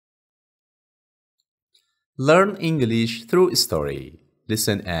Learn English through story.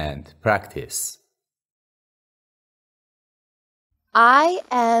 Listen and practice. I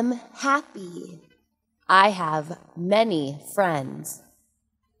am happy. I have many friends.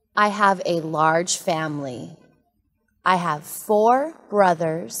 I have a large family. I have 4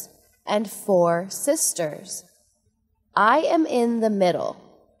 brothers and 4 sisters. I am in the middle.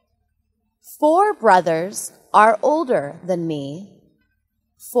 4 brothers are older than me.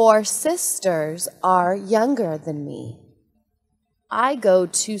 4 sisters are younger than me. I go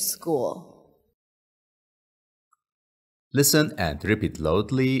to school. Listen and repeat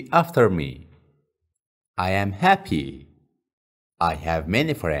loudly after me. I am happy. I have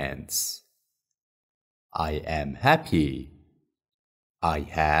many friends. I am happy. I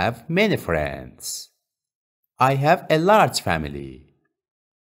have many friends. I have a large family.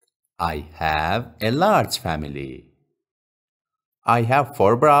 I have a large family. I have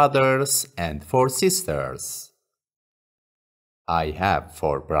 4 brothers and 4 sisters. I have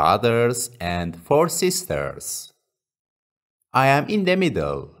 4 brothers and 4 sisters. I am in the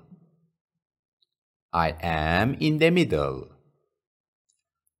middle. I am in the middle.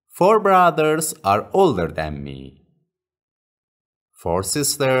 4 brothers are older than me. 4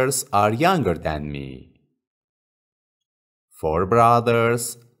 sisters are younger than me. 4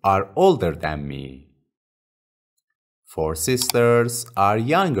 brothers are older than me. 4 sisters are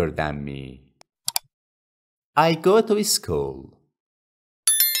younger than me. I go to school.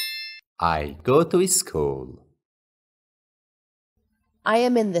 I go to school. I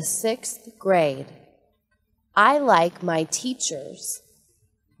am in the 6th grade. I like my teachers.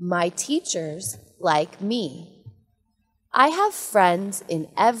 My teachers like me. I have friends in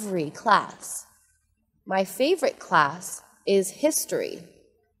every class. My favorite class is history.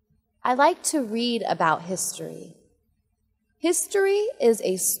 I like to read about history. History is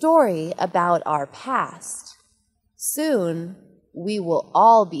a story about our past. Soon, we will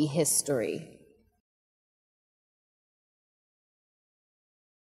all be history.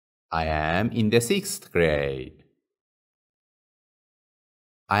 I am in the 6th grade.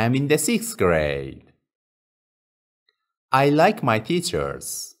 I am in the 6th grade. I like my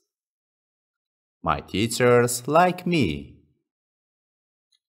teachers. My teachers like me.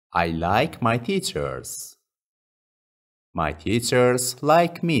 I like my teachers. My teachers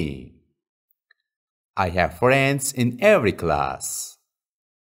like me. I have friends in every class.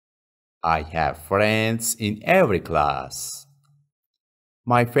 I have friends in every class.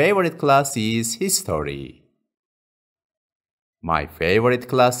 My favorite class is history. My favorite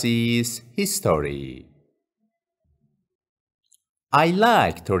class is history. I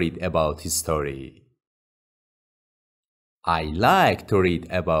like to read about history. I like to read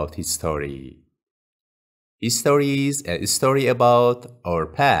about history. History is a story about our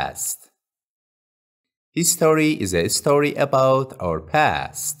past. History is a story about our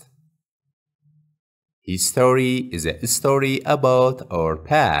past. History is a story about our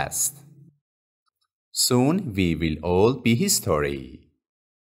past. Soon we will all be history.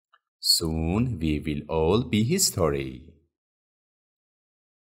 Soon we will all be history.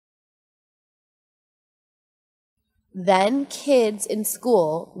 Then kids in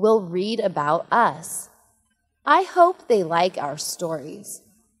school will read about us. I hope they like our stories.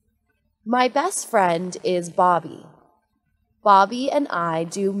 My best friend is Bobby. Bobby and I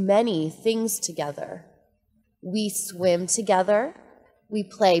do many things together. We swim together. We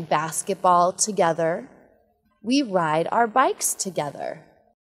play basketball together. We ride our bikes together.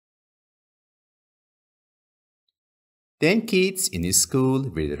 Then kids in school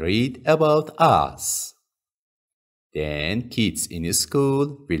will read about us. Then kids in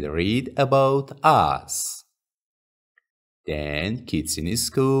school will read about us. Then kids in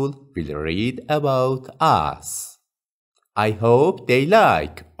school will read about us. I hope they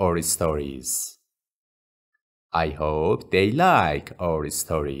like our stories. I hope they like our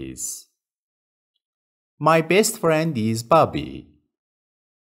stories. My best friend is Bobby.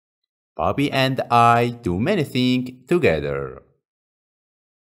 Bobby and I do many things together.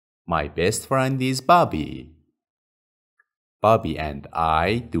 My best friend is Bobby. Bobby and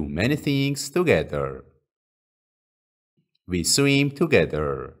I do many things together. We swim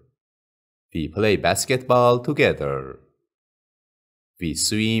together. We play basketball together. We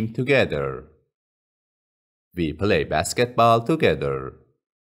swim together. We play basketball together.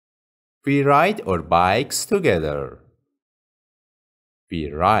 We ride our bikes together. We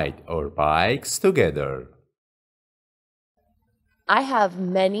ride our bikes together. I have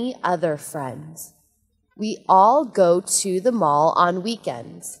many other friends. We all go to the mall on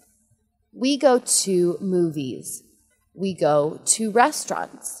weekends. We go to movies. We go to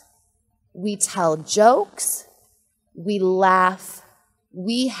restaurants. We tell jokes. We laugh.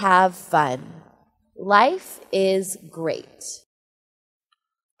 We have fun. Life is great.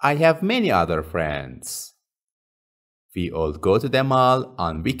 I have many other friends. We all go to the mall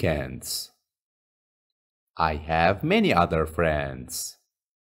on weekends. I have many other friends.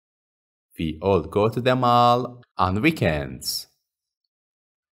 We all go to the mall on weekends.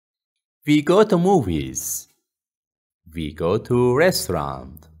 We go to movies. We go to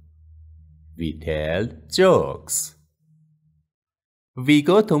restaurant. We tell jokes. We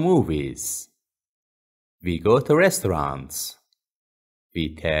go to movies. We go to restaurants.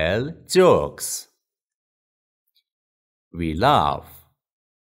 We tell jokes. We laugh.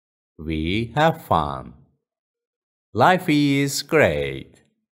 We have fun. Life is great.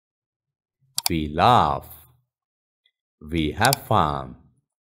 We laugh. We have fun.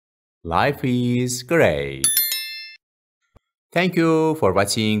 Life is great. Thank you for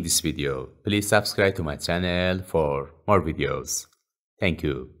watching this video. Please subscribe to my channel for more videos. Thank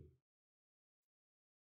you.